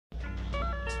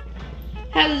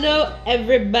Hello,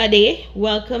 everybody.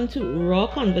 Welcome to Raw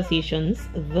Conversations,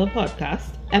 the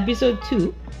podcast, episode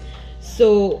 2.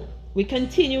 So, we're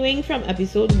continuing from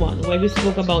episode 1, where we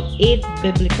spoke about 8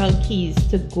 biblical keys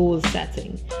to goal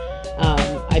setting.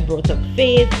 I brought up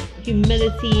faith,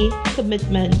 humility,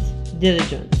 commitment,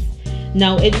 diligence.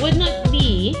 Now, it would not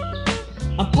be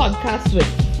a podcast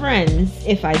with friends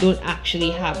if I don't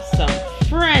actually have some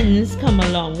friends come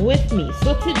along with me.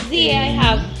 So today I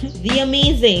have the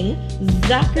amazing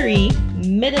Zachary,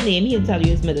 middle name, he'll tell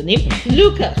you his middle name,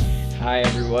 Lucas. Hi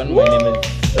everyone, my name is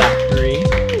Zachary.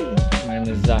 My name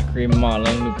is Zachary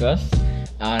Marlon Lucas,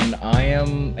 and I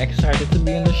am excited to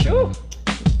be on the show.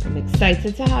 I'm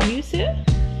excited to have you, sir.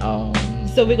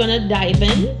 So we're gonna dive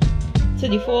in to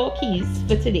the 4 keys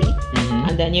for today,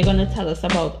 and then you're gonna tell us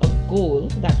about a goal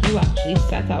that you actually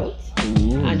set out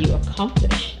and you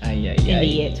accomplished in the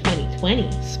year 2020.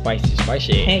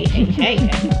 Spicy. Hey.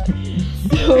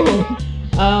 So,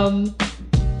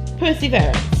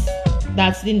 perseverance.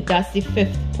 That's the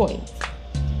 5th point.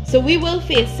 So we will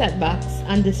face setbacks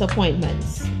and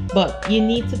disappointments, but you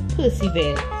need to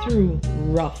persevere through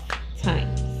rough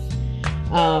times.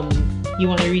 You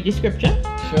want to read the scripture?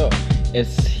 Sure.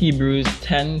 It's Hebrews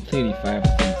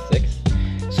 10:35-36.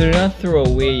 So do not throw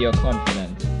away your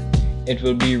confidence. It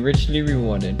will be richly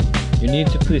rewarded. You need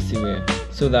to persevere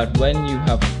so that when you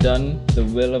have done the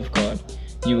will of God,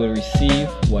 you will receive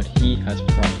what He has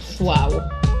promised. Wow.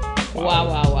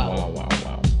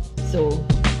 So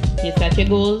you set your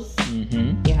goals,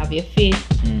 you have your faith,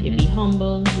 you be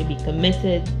humble, you be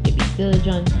committed, you be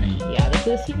diligent, you have to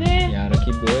persevere. You have to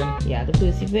keep going. You have to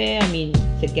persevere. I mean,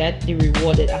 to get the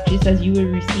reward, it actually says you will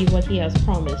receive what He has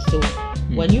promised. So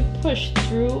when you push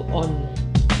through on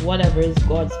whatever is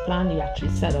God's plan, you actually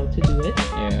set out to do it.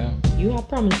 Yeah. You have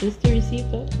promises to receive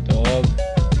that. Dog.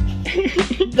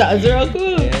 That's real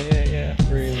cool. Yeah.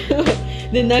 Really.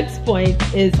 The next point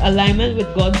is alignment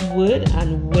with God's word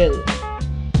and will.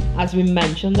 As we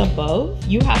mentioned above,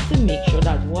 you have to make sure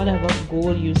that whatever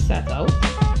goal you set out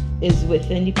is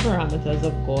within the parameters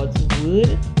of God's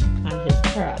word and His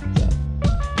character.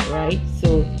 Right?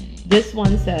 So this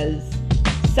one says,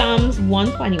 Psalms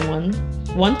 127:1,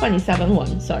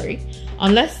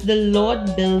 unless the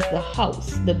Lord builds the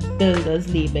house, the builders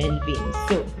labor in vain.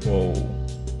 So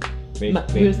we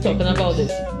were talking about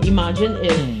this. Imagine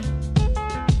if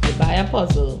you buy a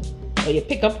puzzle, or you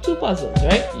pick up 2 puzzles,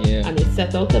 right? Yeah. And you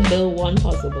set out to build one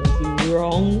puzzle, but it's the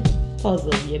wrong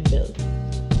puzzle you build.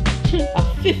 A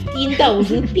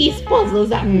 15,000 piece puzzle,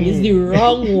 Zachary, is the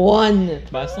wrong one.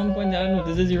 But at some point, I don't know,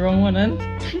 this is the wrong one, and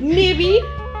maybe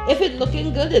if it's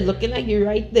looking good, it's looking like the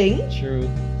right thing. True.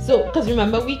 So, because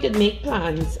remember, we could make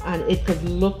plans and it could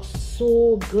look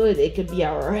so good. It could be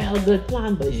a real good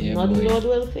plan, but it's not the Lord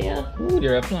will fail. Ooh,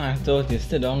 there are plans. So you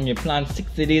sit down, you plan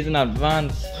 60 days in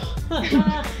advance.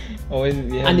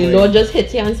 And the Lord just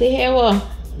hits you and say, hey, what?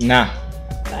 Nah.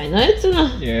 I know it's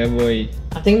not. Yeah, boy.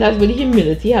 I think that's where the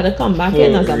humility had to come back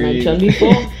in, as I mentioned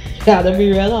before. You had to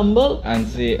be real humble. And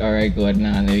say, alright, God,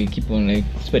 now we keep on like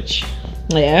switch.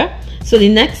 Yeah. So the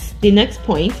next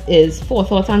point is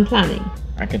forethought and planning.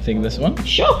 I can take this one.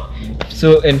 Sure.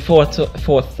 So in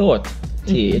forethought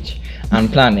stage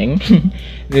and planning,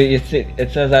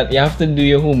 it says that you have to do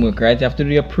your homework, right? You have to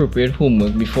do your appropriate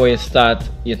homework before you start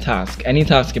your task. Any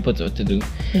task you put out to do.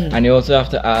 And you also have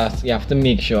to ask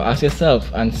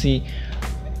yourself and see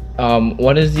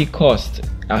what is the cost?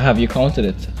 Have you counted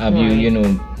it? Have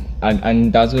you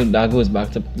and that goes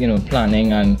back to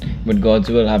planning, and with God's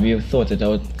will, have you thought it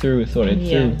through.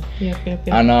 Yep.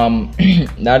 And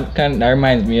that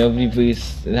reminds me of the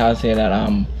verse that I say that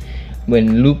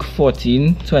when Luke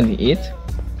 14:28,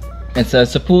 it says,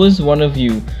 suppose one of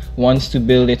you wants to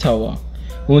build a tower.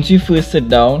 Won't you first sit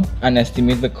down and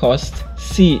estimate the cost?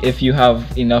 See if you have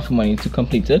enough money to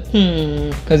complete it.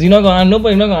 Because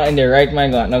nobody not gonna in their right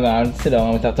mind not gonna sit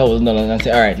down with $1,000 and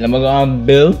say, alright, let me go and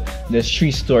build this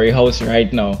 3-story house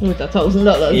right now. With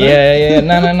 $1,000. Yeah.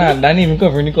 No. That even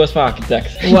covering the cost for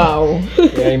architects. Wow.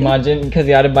 Yeah, imagine, because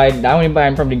you had to buy that when you buy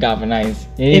them probably galvanized.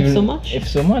 If so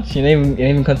much. You didn't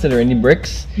even consider any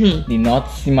bricks, the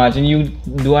nuts. Imagine you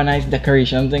do a nice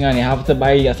decoration thing and you have to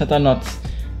buy a set of nuts.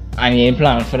 And you ain't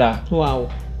planned for that. Wow.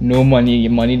 No money,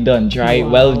 your money done, dry,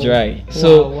 well dry.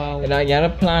 So you gotta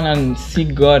plan and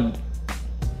seek God.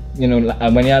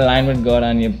 When you align with God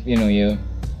and you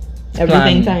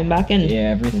everything time back in.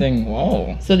 Yeah, everything.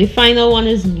 Wow. So the final one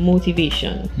is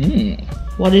motivation.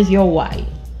 What is your why?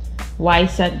 Why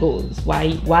set goals?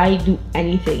 Why do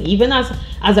anything? Even as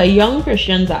a young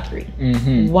Christian, Zachary,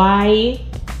 why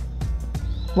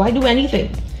do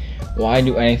anything? Why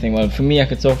do anything? Well, for me, I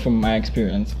could talk from my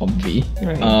experience, obviously.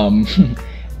 Right.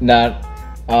 That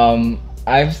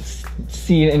I've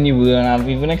seen in the world, and I've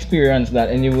even experienced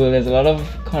that in the world there's a lot of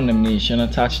condemnation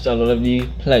attached to a lot of the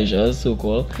pleasures,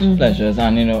 so-called pleasures,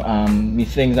 and the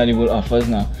things that the world offers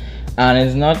now, and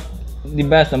it's not the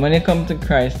best. And when you come to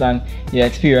Christ and you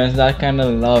experience that kind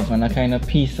of love and that kind of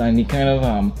peace and the kind of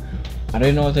I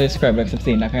don't know how to describe it except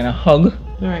saying that kind of hug,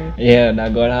 right? Yeah,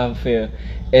 that God have for you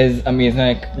is amazing.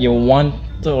 Like you want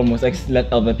to almost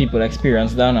let other people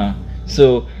experience that now.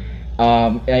 So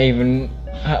I even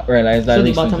realized that. So the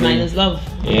recently. bottom line is love.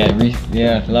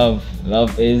 Yeah,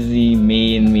 love is the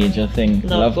major thing.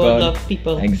 Love God, love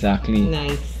people. Exactly.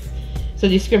 Nice. So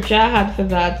the scripture I had for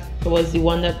that was the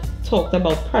one that talked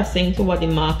about pressing toward the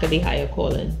mark of the higher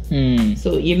calling.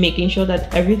 So you're making sure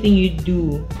that everything you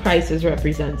do, Christ is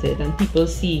represented, and people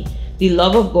see the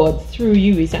love of God through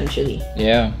you, essentially.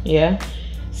 Yeah.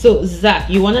 So Zach,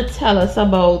 you want to tell us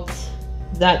about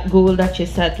that goal that you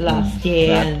set last year,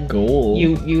 that and goal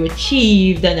you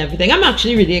achieved and everything? I'm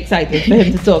actually really excited for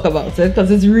him to talk about it because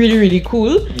it's really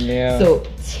cool. Yeah. So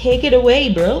take it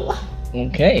away, bro.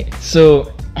 Okay.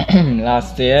 So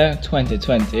last year,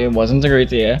 2020, wasn't a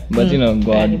great year, but God.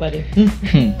 Anybody.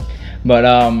 But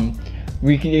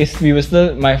we were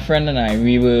still, my friend and I,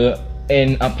 we were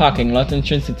in a parking lot in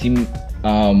Trin City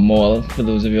Mall. For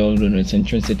those of you who don't know, it's in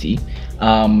Trin City.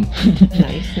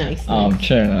 Nice.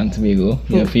 Trinidad and Tobago,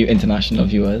 for you international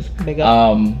viewers. Big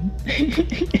up.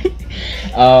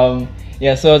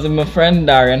 Yeah, so I was with my friend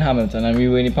Darian Hamilton, and we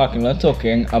were in the parking lot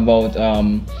talking about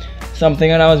something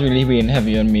that was really weighing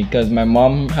heavy on me, because my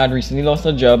mom had recently lost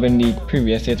her job in the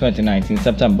previous year, 2019,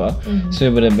 September. So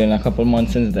it would have been a couple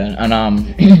months since then, and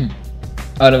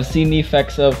I'd have seen the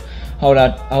effects of how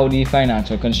the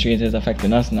financial constraint is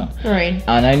affecting us now. Right.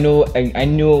 And I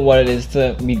know what it is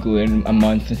to be going a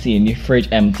month and seeing the fridge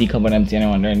empty, cupboard empty, and I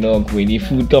wondering, look, where the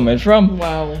food coming from?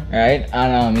 Wow. Right?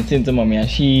 And it's into mommy, and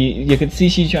you could see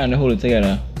she's trying to hold it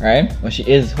together, right? But she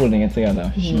is holding it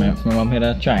together. My mom had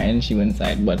her trying, she went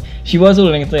inside, but she was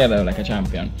holding it together like a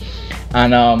champion.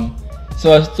 And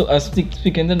so I was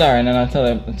speaking to Darren, and I was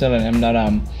telling him that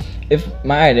if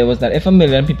my idea was that if 1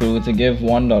 million people were to give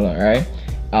 $1, right?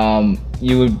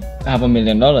 You would have $1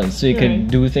 million, so you could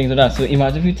do things with that. So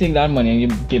imagine if you take that money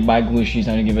and you buy groceries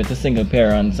and you give it to single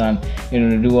parents and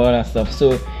to do all that stuff.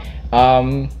 So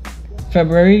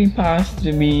February passed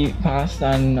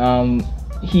and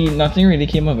nothing really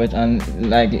came of it, and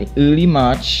like early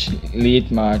March, late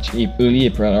March, early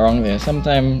April, around there,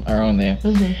 sometime around there,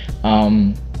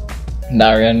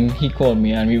 Darian, he called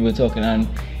me and we were talking, and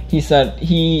he said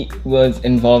he was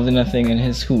involved in a thing in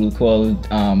his school called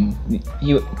JA,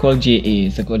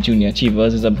 it's called Junior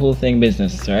Achievers. It's a whole thing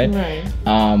business, right? Right.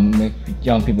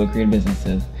 Young people create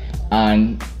businesses,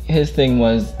 and his thing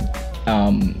was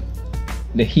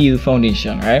the HEAL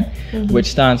Foundation, right? Which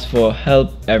stands for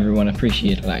Help Everyone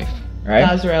Appreciate Life, right?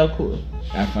 That's real cool.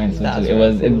 I find so too.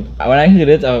 When I heard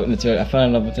it, I fell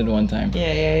in love with it one time.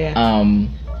 Yeah.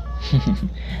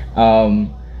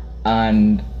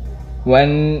 And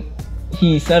when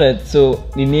he said it, so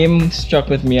the name struck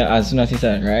with me as soon as he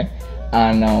said it, right?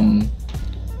 And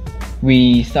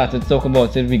we started to talk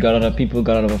about it. We got other people,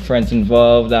 got other friends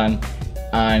involved, and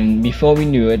before we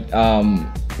knew it,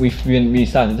 we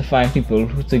started to find people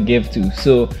who to give to.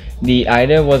 So the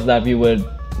idea was that we would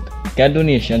get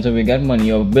donations, or we get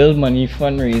money, or build money,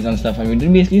 fundraise and stuff, and we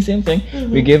did basically the same thing.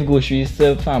 We gave groceries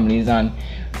to families, and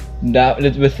that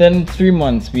within 3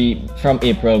 months, from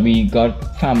April, we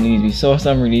got families. We saw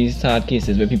some really sad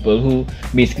cases where people who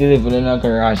basically live in a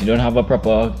garage, they don't have a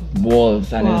proper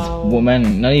walls, and it's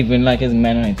women, not even like it's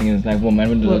men or anything, it's like women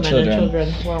with little children.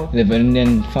 Wow. Living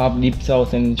in far deep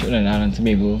south in Trinidad and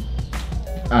Tobago.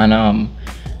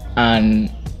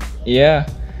 And yeah,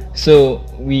 so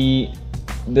we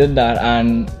did that,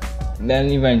 and then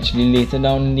eventually later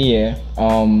down in the year,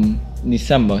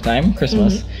 December time,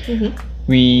 Christmas,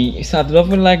 we started off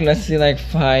with let's say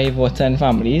 5 or 10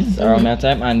 families around that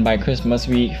time, and by Christmas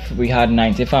we had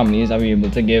 90 families that we were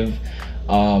able to give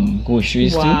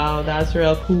groceries to. Wow, that's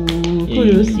real cool. Cool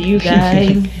to see you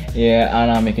guys. Yeah,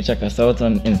 and you can check us out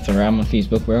on Instagram and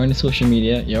Facebook. We're on the social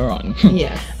media you're on.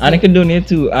 Yes. And you can donate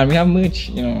too, and we have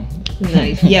merch,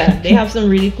 Nice. Yeah, they have some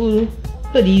really cool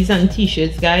hoodies and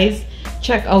t-shirts, guys.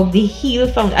 Check out the HEAL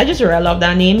Foundation. I just really love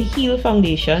that name, HEAL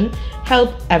Foundation.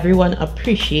 Help Everyone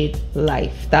Appreciate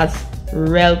Life. That's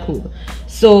real cool.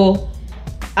 So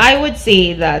I would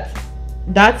say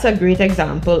that's a great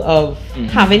example of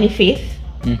having a faith,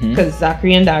 because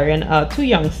Zachary and Darian are 2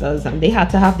 youngsters, and they had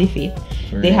to have the faith.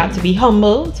 They had to be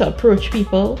humble to approach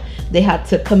people. They had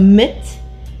to commit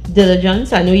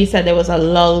diligence. I know you said there was a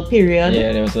lull period.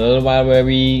 Yeah, there was a little while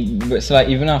where so like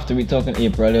even after we talked in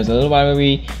April, there was a little while where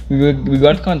we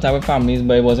got contact with families,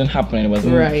 but it wasn't happening. It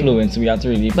wasn't flowing, so we had to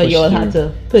really. But you all had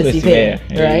to persevere,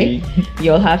 right?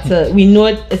 You all had to. We know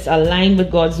it's aligned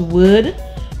with God's word,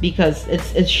 because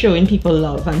it's showing people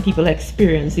love, and people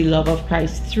experience the love of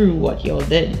Christ through what y'all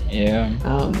did. Yeah.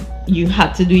 You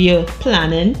had to do your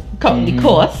planning, cut the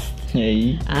cost.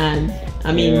 Yeah. And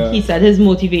I mean, he said his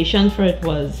motivation for it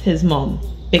was his mom.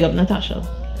 Big up Natasha.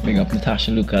 Big up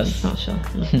Natasha Lucas. Natasha.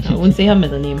 I wouldn't say her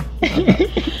middle name.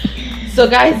 So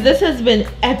guys, this has been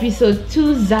episode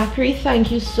 2. Zachary,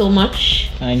 thank you so much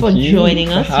for joining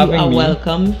us. You are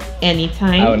welcome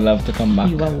anytime. I would love to come back.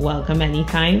 You are welcome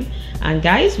anytime. And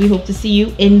guys, we hope to see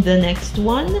you in the next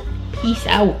one. Peace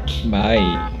out.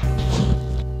 Bye.